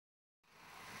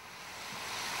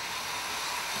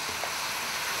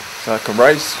So like a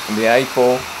race in the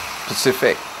A4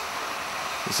 Pacific.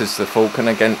 This is the Falcon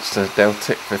against the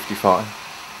Deltic 55.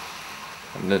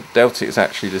 And the Deltic is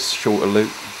actually this shorter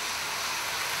loop.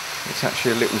 It's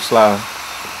actually a little slower.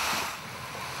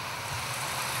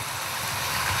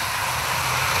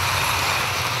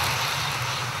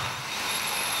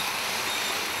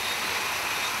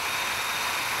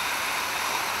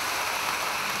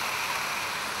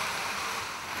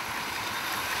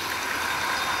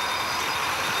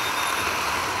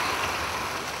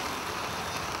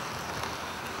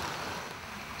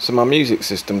 So my music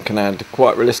system can add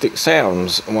quite realistic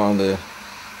sounds while the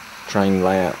train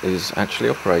layout is actually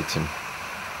operating.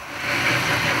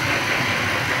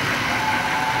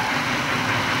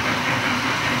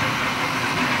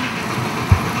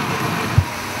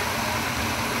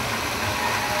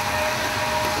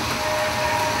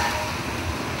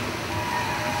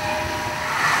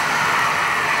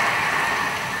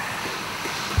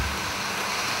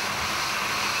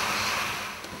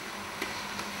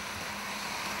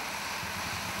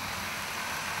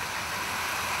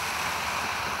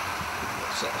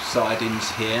 Set of sidings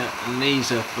here, and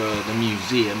these are for the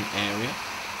museum area.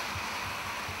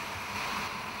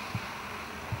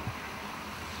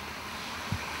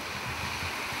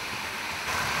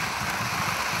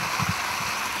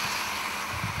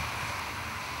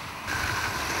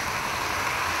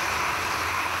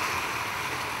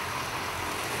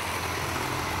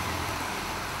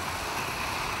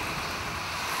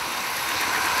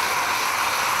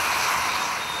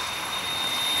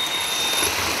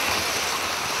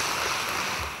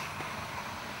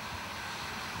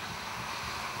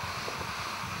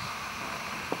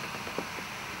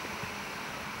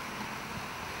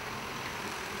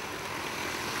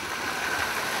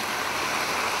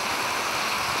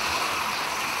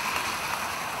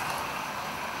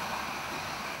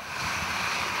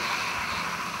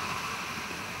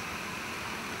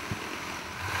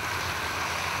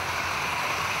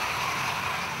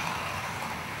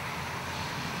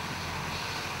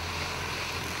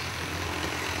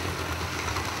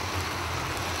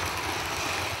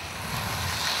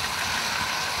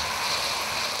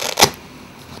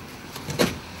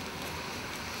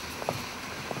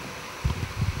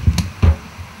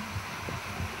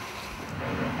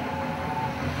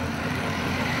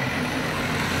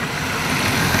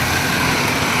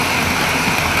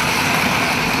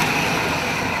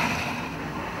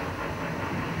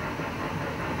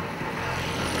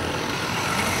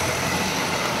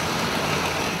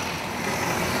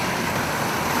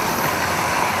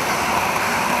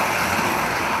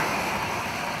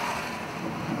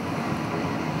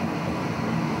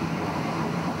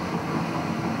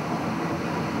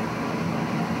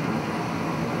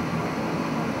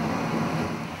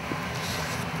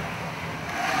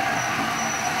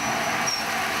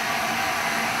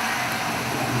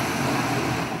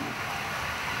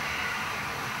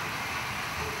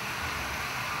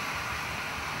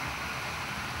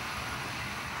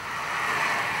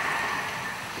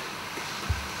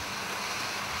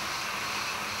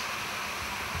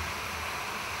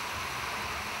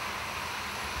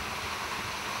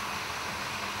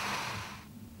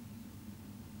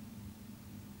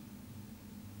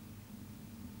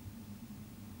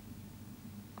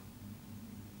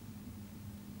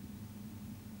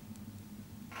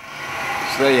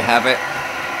 So there you have it.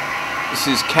 This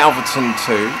is Calverton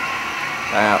 2,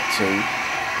 layout 2,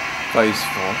 phase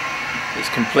 4. It's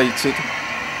completed.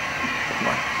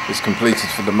 Well, it's completed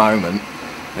for the moment.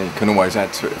 You can always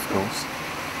add to it, of course.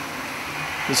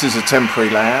 This is a temporary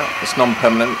layout. It's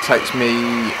non-permanent. It takes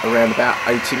me around about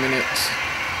 80 minutes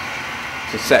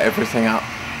to set everything up.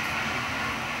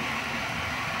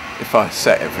 If I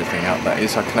set everything up, that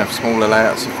is. I can have smaller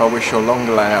layouts if I wish, or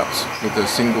longer layouts with a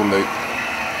single loop.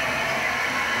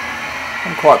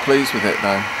 I'm quite pleased with it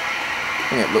though. I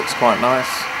think it looks quite nice.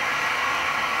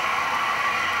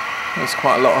 There's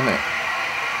quite a lot on it.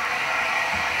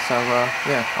 So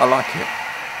yeah, I like it.